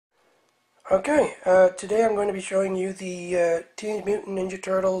Okay, today I'm going to be showing you the Teenage Mutant Ninja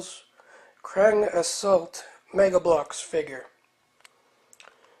Turtles Krang Assault Mega Bloks figure.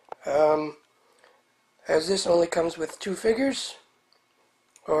 As this only comes with two figures,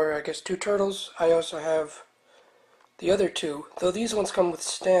 or I guess two turtles, I also have the other two, though these ones come with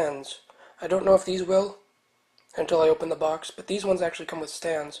stands. I don't know if these will until I open the box, but these ones actually come with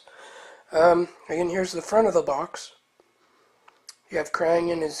stands. Again, here's the front of the box. You have Krang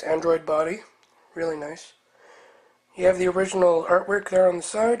in his android body. Really nice. You have the original artwork there on the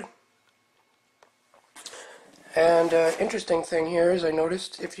side. And interesting thing here is I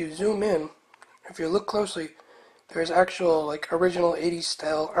noticed if you zoom in, if you look closely, there's actual like original 80s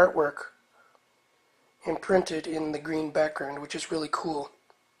style artwork imprinted in the green background, which is really cool.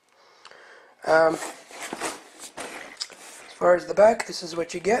 As far as the back, this is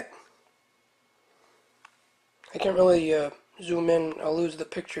what you get. I can't really zoom in, I'll lose the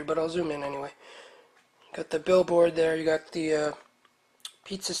picture, but I'll zoom in anyway. You got the billboard there, you got the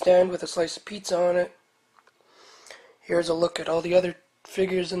pizza stand with a slice of pizza on it. Here's a look at all the other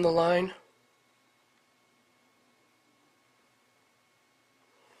figures in the line.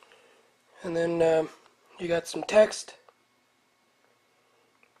 And then you got some text,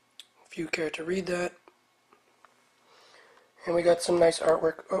 if you care to read that. And we got some nice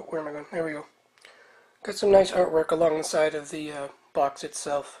artwork. Oh, where am I going? There we go. Got some nice artwork along the side of the box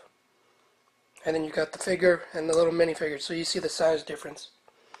itself. And then you got the figure and the little minifigures, so you see the size difference.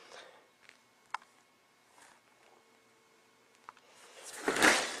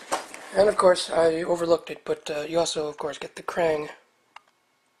 And of course, I overlooked it, but you also, of course, get the Krang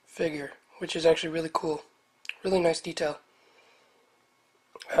figure, which is actually really cool. Really nice detail.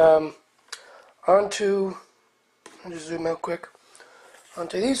 Onto, I'll just zoom out quick.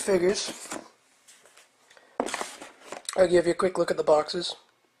 Onto these figures. I'll give you a quick look at the boxes.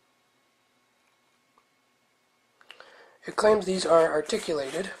 It claims these are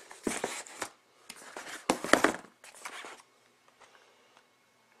articulated.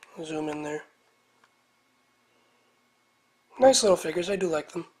 Zoom in there. Nice little figures, I do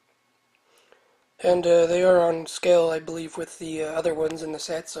like them. And they are on scale, I believe, with the other ones in the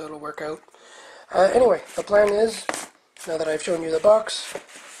set, so it'll work out. Anyway, the plan is, now that I've shown you the box,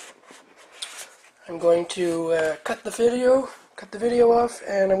 I'm going to cut the video off,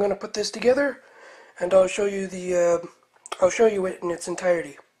 and I'm going to put this together, and I'll show you it in its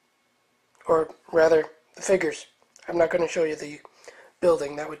entirety, or rather, the figures. I'm not going to show you the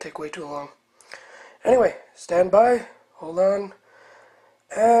building, that would take way too long. Anyway, stand by, hold on,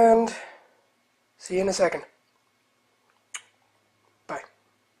 and see you in a second. Bye.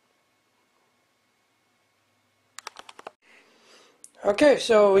 Okay,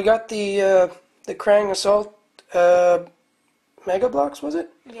 so we got the Krang Assault Mega Bloks, was it?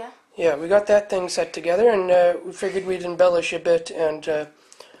 Yeah. Yeah, we got that thing set together, and we figured we'd embellish a bit and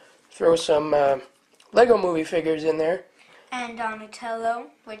throw some Lego movie figures in there. And Donatello,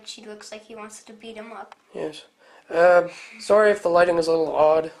 which he looks like he wants to beat him up. Yes. Sorry if the lighting is a little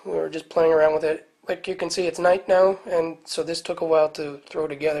odd. We were just playing around with it. Like you can see, it's night now, and so this took a while to throw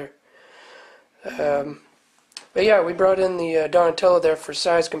together. But yeah, we brought in the Donatello there for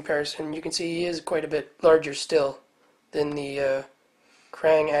size comparison. You can see he is quite a bit larger still than the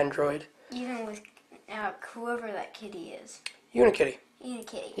Krang android. Even with whoever that kitty is. Unikitty.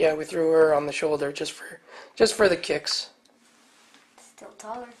 Unikitty. Yeah, we threw her on the shoulder just for the kicks. Still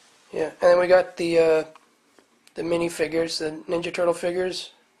taller. Yeah, and then we got the minifigures, the Ninja Turtle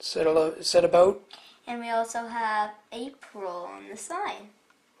figures set about. And we also have April on the side.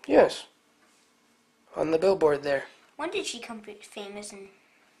 Yes. On the billboard there. When did she come famous in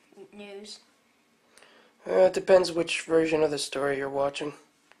news? It depends which version of the story you're watching.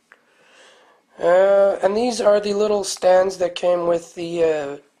 And these are the little stands that came with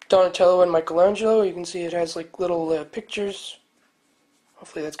the Donatello and Michelangelo. You can see it has like little pictures.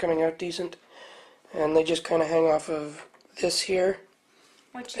 Hopefully that's coming out decent. And they just kind of hang off of this here.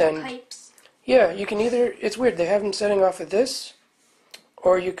 Which are pipes? Yeah, you can either, it's weird, they have them setting off of this,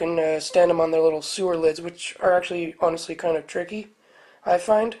 or you can stand them on their little sewer lids, which are actually honestly kind of tricky, I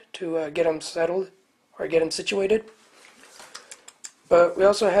find, to get them settled, or get them situated. But we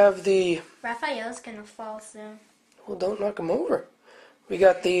also have the... Raphael's gonna fall soon. Well, don't knock him over. We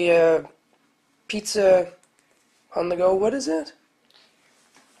got the pizza on the go, what is it?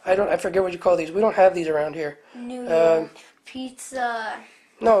 I forget what you call these. We don't have these around here. New York pizza.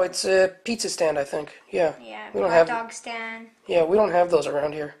 No, it's a pizza stand, I think. Yeah. Yeah, we don't hot have dog stand. Yeah, we don't have those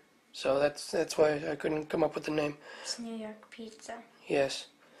around here. So that's why I couldn't come up with the name. It's New York pizza. Yes.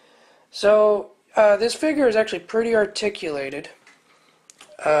 So this figure is actually pretty articulated.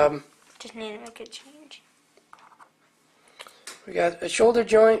 Just need to make a change. We got a shoulder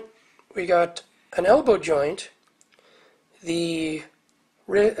joint. We got an elbow joint. The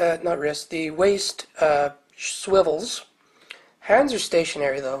the waist swivels. Hands are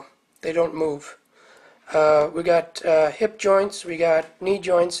stationary though; they don't move. We got hip joints, we got knee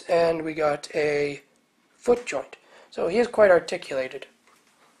joints, and we got a foot joint. So he is quite articulated.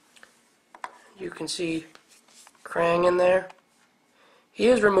 You can see Krang in there. He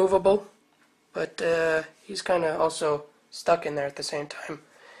is removable, but he's kind of also stuck in there at the same time.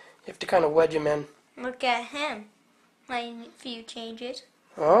 You have to kind of wedge him in. Look at him. My few changes.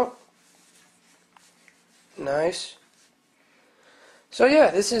 Oh, nice. So yeah,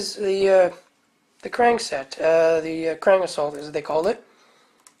 this is the Krang set, the Krang Assault as they call it.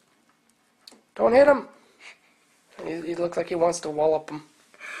 Don't hit him. He looks like he wants to wallop him.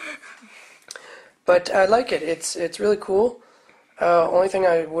 But I like it. It's really cool. Only thing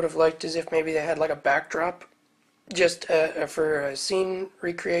I would have liked is if maybe they had like a backdrop, just for a scene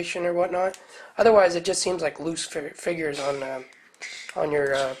recreation or whatnot. Otherwise, it just seems like loose figures on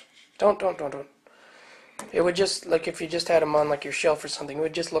your. Don't. It would just, like if you just had them on like your shelf or something, it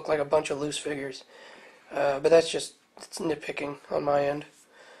would just look like a bunch of loose figures. But that's just it's nitpicking on my end.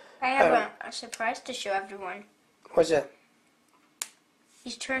 I have a surprise to show everyone. What's that?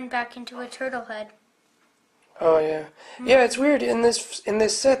 He's turned back into a turtle head. Oh yeah, yeah. It's weird in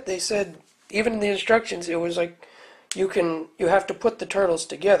this set. They said even in the instructions it was like you have to put the turtles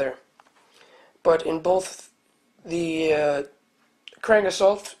together. But in both the Krang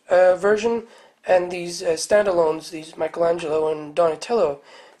Assault version and these standalones, these Michelangelo and Donatello,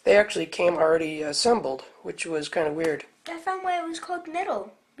 they actually came already assembled, which was kind of weird. I found why it was called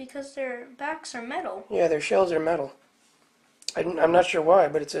metal, because their backs are metal. Yeah, their shells are metal. I'm not sure why,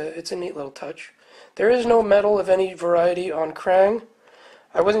 but it's a neat little touch. There is no metal of any variety on Krang.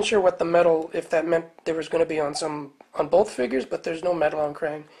 I wasn't sure what the metal, if that meant there was going to be on both figures, but there's no metal on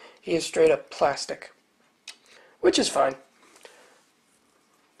Krang. He is straight up plastic, which is fine.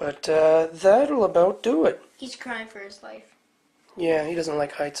 But that'll about do it. He's crying for his life. Yeah, he doesn't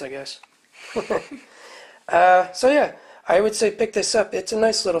like heights, I guess. So yeah, I would say pick this up. It's a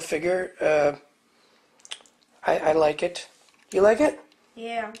nice little figure. I like it. You like it?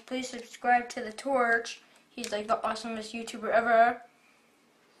 Yeah, please subscribe to the Torch. He's like the awesomest YouTuber ever.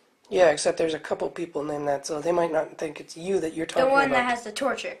 Yeah, except there's a couple people named that, so they might not think it's you that you're talking about. The one that has the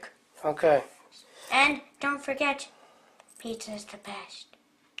Torchic. Okay. And don't forget, pizza's the best.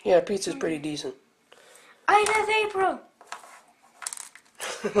 Yeah, pizza's pretty decent. I love April.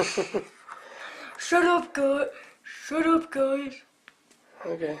 Shut up, guys. Shut up, guys.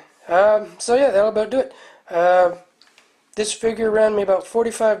 Okay. So yeah, that'll about do it. This figure ran me about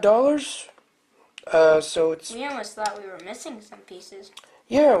 $45. So it's... We almost thought we were missing some pieces.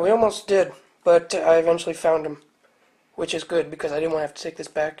 Yeah, we almost did, but I eventually found them, which is good because I didn't want to have to take this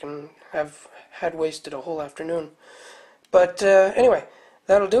back and had wasted a whole afternoon. But anyway,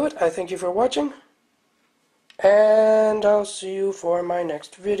 that'll do it. I thank you for watching, and I'll see you for my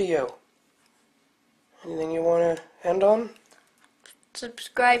next video. Anything you want to end on?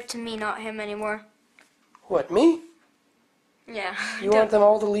 Subscribe to me, not him anymore. What, me? Yeah. You want them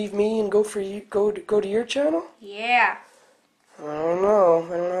all to leave me and go to your channel? Yeah. I don't know.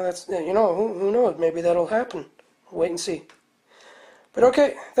 That's who knows? Maybe that'll happen. Wait and see. But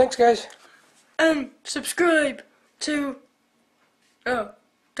okay, thanks guys. Subscribe to. Oh,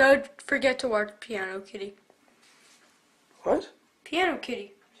 don't forget to watch Piano Kitty. What? Piano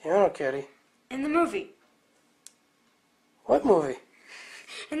Kitty. Piano Kitty. In the movie. What movie?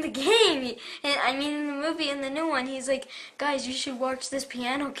 In the game. In the movie, in the new one, he's like, guys, you should watch this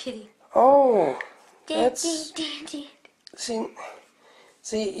Piano Kitty. Oh, that's...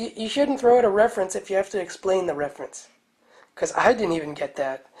 See, you shouldn't throw out a reference if you have to explain the reference. Because I didn't even get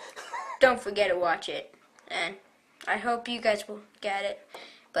that. Don't forget to watch it. And I hope you guys will get it.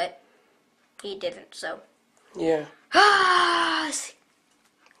 But he didn't, so. Yeah. Ah!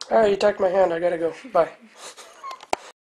 Alright, you tucked my hand. I gotta go. Bye.